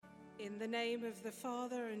In the name of the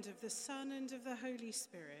Father, and of the Son, and of the Holy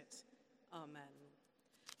Spirit. Amen.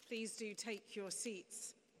 Please do take your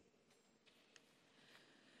seats.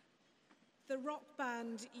 The rock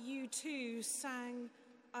band U2 sang,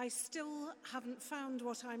 "I Still Haven't Found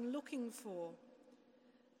What I'm Looking For."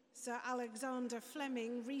 Sir Alexander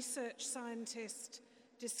Fleming, research scientist,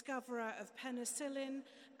 discoverer of penicillin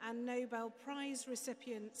and Nobel Prize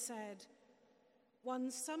recipient, said,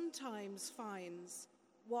 "One sometimes finds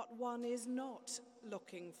what one is not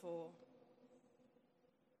looking for."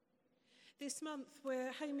 This month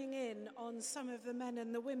we're homing in on some of the men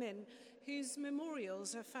and the women whose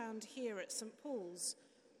memorials are found here at St. Paul's.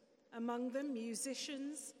 Among them,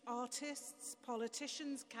 musicians, artists,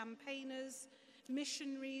 politicians, campaigners,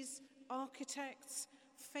 missionaries, architects,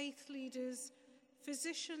 faith leaders,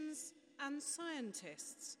 physicians and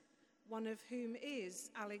scientists, one of whom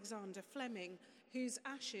is Alexander Fleming, whose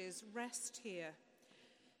ashes rest here.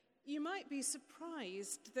 You might be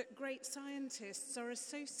surprised that great scientists are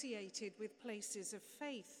associated with places of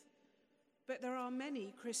faith, but there are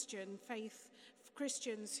many Christians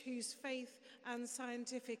whose faith and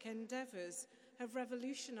scientific endeavours have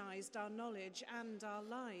revolutionised our knowledge and our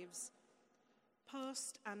lives.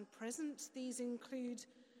 Past and present, these include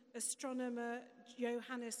astronomer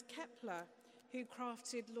Johannes Kepler, who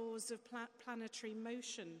crafted laws of planetary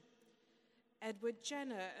motion, Edward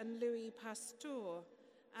Jenner and Louis Pasteur,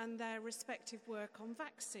 and their respective work on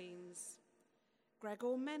vaccines,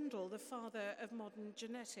 Gregor Mendel, the father of modern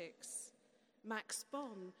genetics, Max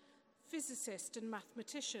Born, physicist and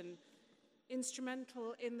mathematician,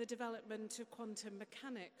 instrumental in the development of quantum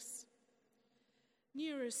mechanics,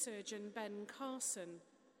 neurosurgeon Ben Carson,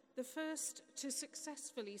 the first to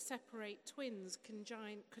successfully separate twins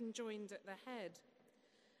conjoined at the head,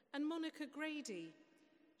 and Monica Grady.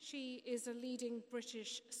 She is a leading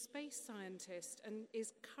British space scientist and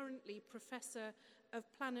is currently Professor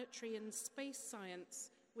of Planetary and Space Science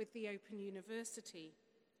with the Open University.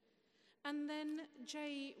 And then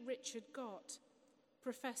J. Richard Gott,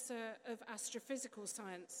 Professor of Astrophysical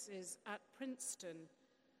Sciences at Princeton.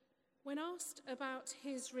 When asked about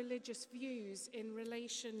his religious views in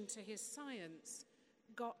relation to his science,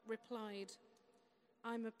 Gott replied,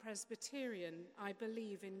 "I'm a Presbyterian. I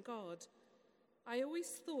believe in God. I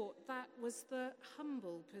always thought that was the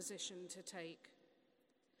humble position to take.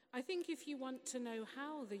 I think if you want to know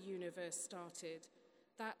how the universe started,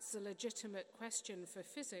 that's a legitimate question for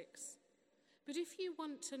physics. But if you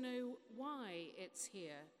want to know why it's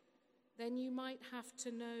here, then you might have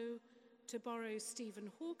to know, to borrow Stephen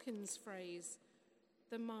Hawking's phrase,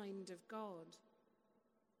 the mind of God."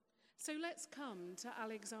 So let's come to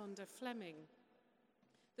Alexander Fleming.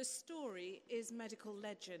 The story is medical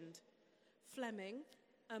legend. Fleming,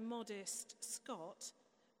 a modest Scot,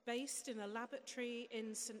 based in a laboratory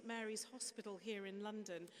in St. Mary's Hospital here in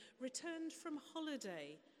London, returned from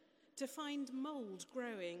holiday to find mould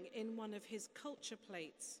growing in one of his culture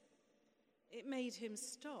plates. It made him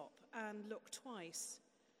stop and look twice,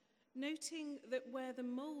 noting that where the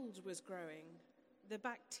mould was growing, the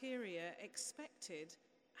bacteria expected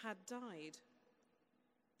had died.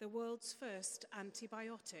 The world's first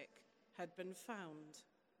antibiotic had been found.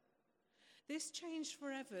 This changed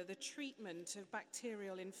forever the treatment of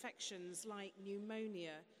bacterial infections like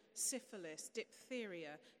pneumonia, syphilis,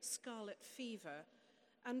 diphtheria, scarlet fever,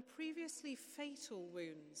 and previously fatal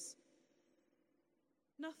wounds.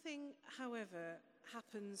 Nothing, however,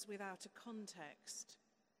 happens without a context.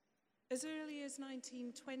 As early as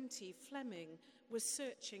 1920, Fleming was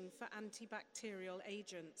searching for antibacterial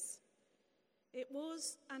agents. It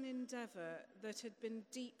was an endeavour that had been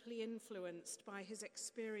deeply influenced by his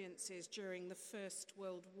experiences during the First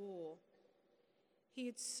World War. He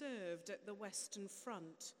had served at the Western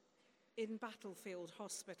Front, in battlefield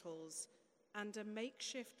hospitals, and a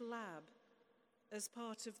makeshift lab as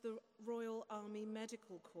part of the Royal Army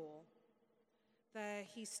Medical Corps. There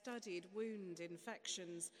he studied wound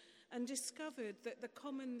infections and discovered that the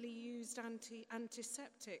commonly used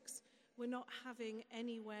antiseptics were not having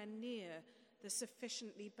anywhere near the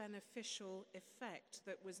sufficiently beneficial effect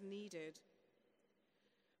that was needed.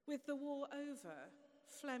 With the war over,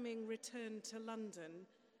 Fleming returned to London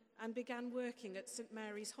and began working at St.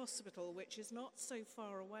 Mary's Hospital, which is not so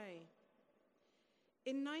far away.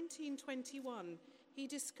 In 1921, he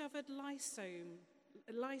discovered lysozyme.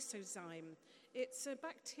 It's a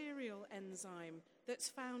bacterial enzyme that's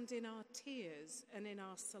found in our tears and in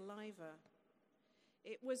our saliva.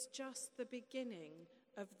 It was just the beginning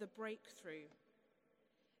of the breakthrough.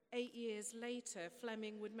 8 years later,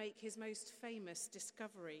 Fleming would make his most famous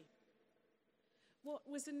discovery. What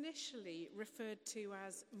was initially referred to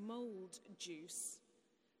as mould juice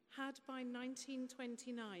had had by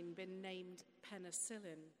 1929 been named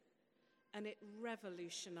penicillin, and it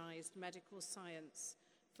revolutionized medical science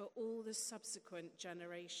for all the subsequent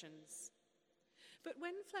generations. But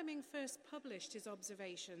when Fleming first published his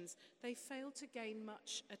observations, they failed to gain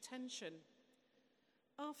much attention.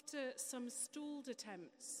 After some stalled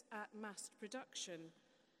attempts at mass production,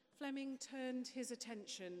 Fleming turned his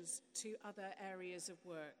attentions to other areas of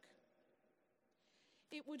work.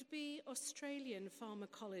 It would be Australian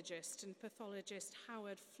pharmacologist and pathologist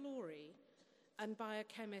Howard Florey and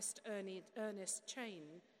biochemist Ernest Chain,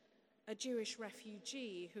 a Jewish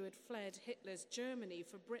refugee who had fled Hitler's Germany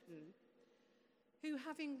for Britain, who,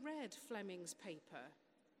 having read Fleming's paper,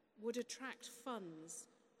 would attract funds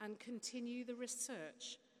and continue the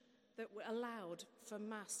research that allowed for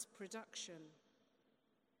mass production.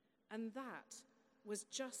 And that was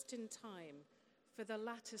just in time for the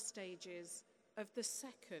latter stages of the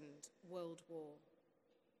Second World War,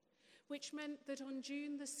 which meant that on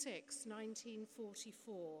June the 6th,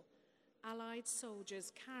 1944, Allied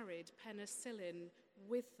soldiers carried penicillin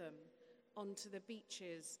with them onto the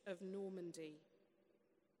beaches of Normandy.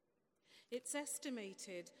 It's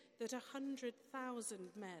estimated that 100,000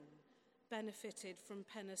 men benefited from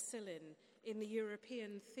penicillin in the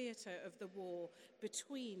European theatre of the war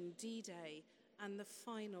between D-Day and the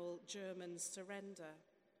final German surrender.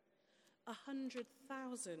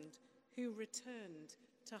 100,000 who returned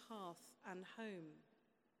to hearth and home.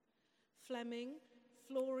 Fleming,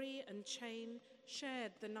 Florey and Chain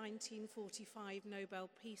shared the 1945 Nobel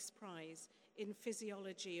Peace Prize in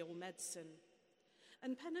Physiology or Medicine.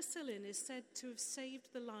 And penicillin is said to have saved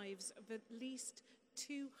the lives of at least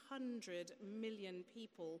 200 million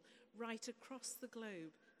people right across the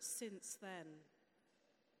globe since then.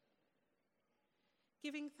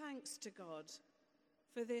 Giving thanks to God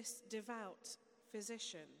for this devout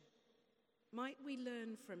physician, might we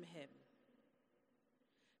learn from him?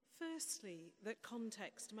 Firstly, that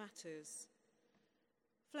context matters.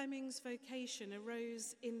 Fleming's vocation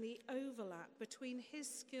arose in the overlap between his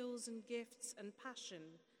skills and gifts and passion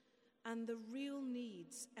and the real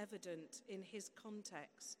needs evident in his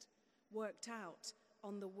context, worked out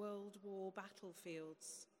on the World War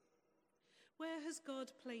battlefields. Where has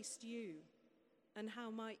God placed you, and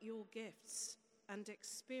how might your gifts and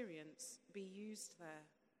experience be used there?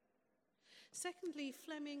 Secondly,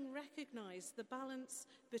 Fleming recognized the balance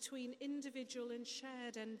between individual and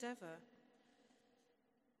shared endeavor.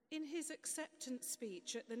 In his acceptance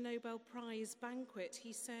speech at the Nobel Prize banquet,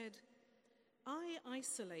 he said, "I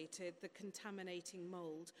isolated the contaminating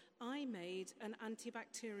mold. I made an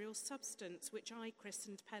antibacterial substance which I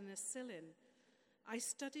christened penicillin. I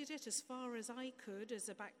studied it as far as I could as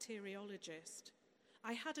a bacteriologist.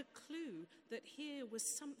 I had a clue that here was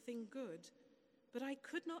something good, but I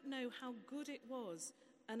could not know how good it was,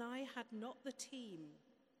 and I had not the team.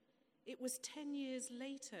 It was 10 years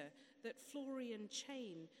later that Florey and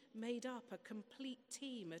Chain made up a complete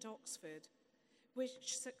team at Oxford,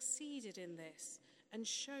 which succeeded in this and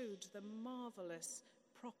showed the marvelous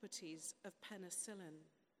properties of penicillin."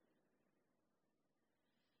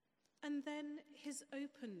 And then his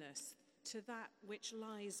openness to that which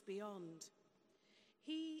lies beyond.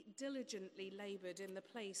 He diligently labored in the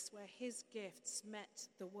place where his gifts met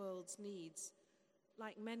the world's needs,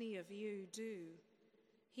 like many of you do.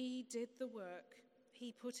 He did the work.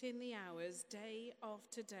 He put in the hours day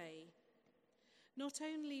after day. Not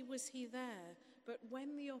only was he there, but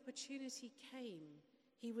when the opportunity came,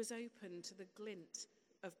 he was open to the glint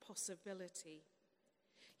of possibility.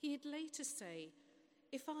 He'd later say,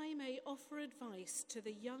 "If I may offer advice to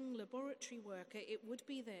the young laboratory worker, it would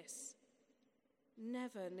be this: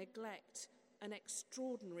 never neglect an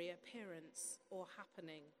extraordinary appearance or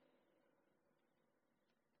happening."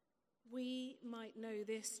 We might know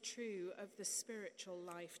this true of the spiritual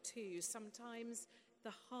life too. Sometimes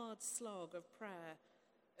the hard slog of prayer,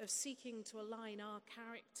 of seeking to align our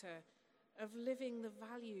character, of living the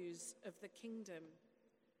values of the kingdom,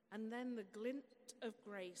 and then the glint of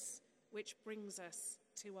grace which brings us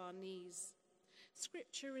to our knees.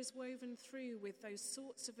 Scripture is woven through with those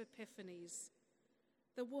sorts of epiphanies.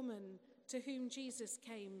 The woman to whom Jesus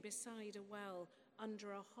came beside a well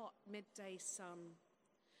under a hot midday sun.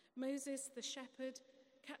 Moses the shepherd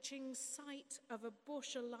catching sight of a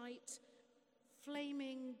bush alight,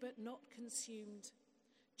 flaming but not consumed.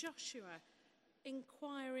 Joshua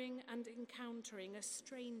inquiring and encountering a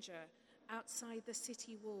stranger outside the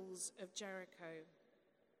city walls of Jericho.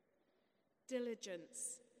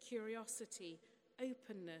 Diligence, curiosity,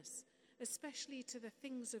 openness, especially to the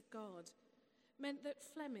things of God, meant that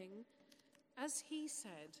Fleming, as he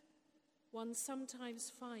said, one sometimes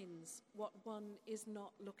finds what one is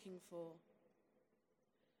not looking for.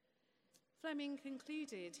 Fleming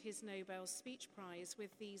concluded his Nobel Speech Prize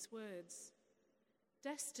with these words: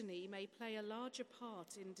 "Destiny may play a larger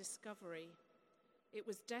part in discovery. It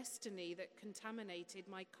was destiny that contaminated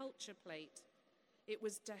my culture plate. It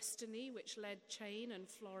was destiny which led Chain and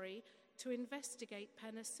Florey to investigate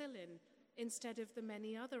penicillin instead of the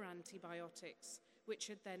many other antibiotics which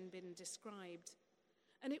had then been described.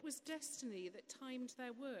 And it was destiny that timed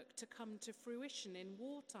their work to come to fruition in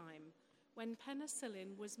wartime when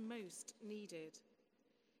penicillin was most needed.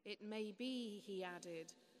 It may be," he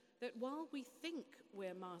added, "that while we think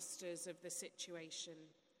we're masters of the situation,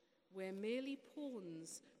 we're merely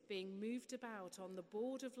pawns being moved about on the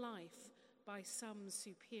board of life by some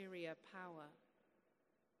superior power."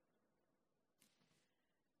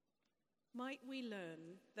 Might we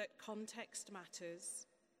learn that context matters,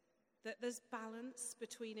 that there's balance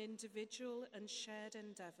between individual and shared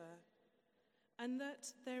endeavour, and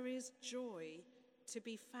that there is joy to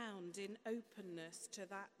be found in openness to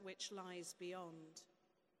that which lies beyond.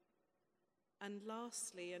 And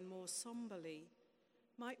lastly, and more somberly,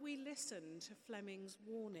 might we listen to Fleming's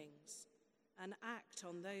warnings and act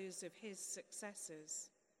on those of his successors?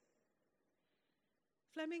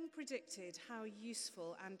 Fleming predicted how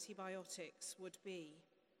useful antibiotics would be,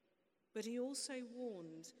 but he also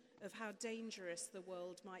warned of how dangerous the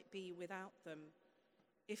world might be without them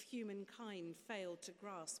if humankind failed to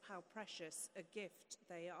grasp how precious a gift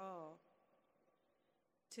they are.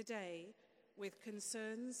 Today, with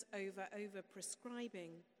concerns over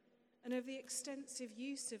overprescribing and of the extensive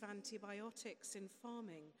use of antibiotics in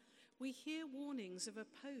farming, we hear warnings of a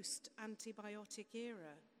post-antibiotic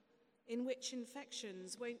era in which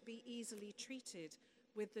infections won't be easily treated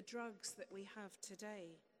with the drugs that we have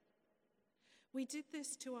today. We did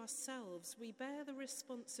this to ourselves. We bear the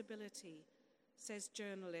responsibility, says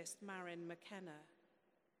journalist Marin McKenna.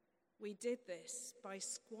 We did this by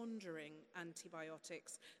squandering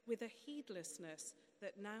antibiotics with a heedlessness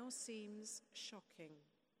that now seems shocking.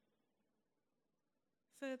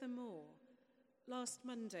 Furthermore, last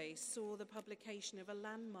Monday saw the publication of a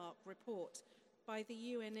landmark report by the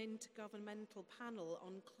UN Intergovernmental Panel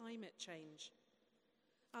on Climate Change.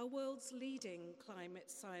 Our world's leading climate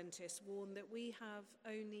scientists warn that we have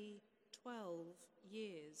only 12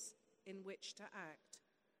 years in which to act.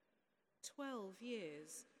 12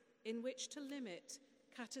 years in which to limit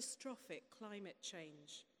catastrophic climate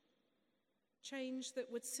change. Change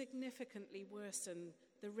that would significantly worsen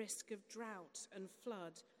the risk of drought and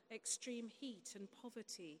flood, extreme heat and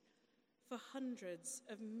poverty for hundreds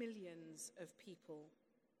of millions of people.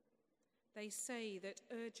 They say that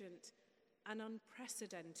urgent and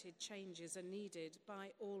unprecedented changes are needed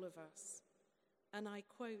by all of us. And I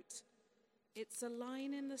quote, "It's a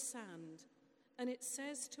line in the sand, and it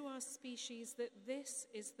says to our species that this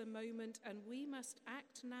is the moment and we must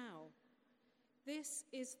act now. This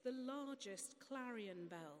is the largest clarion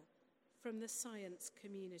bell from the science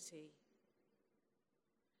community."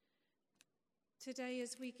 Today,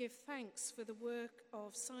 as we give thanks for the work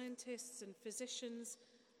of scientists and physicians,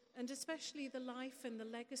 and especially the life and the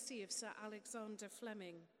legacy of Sir Alexander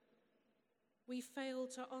Fleming, we fail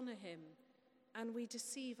to honour him and we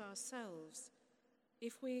deceive ourselves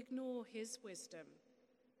if we ignore his wisdom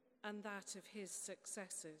and that of his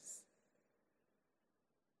successors.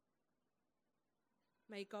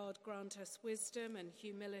 May God grant us wisdom and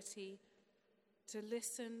humility to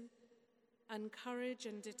listen, and courage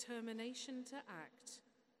and determination to act.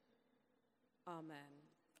 Amen.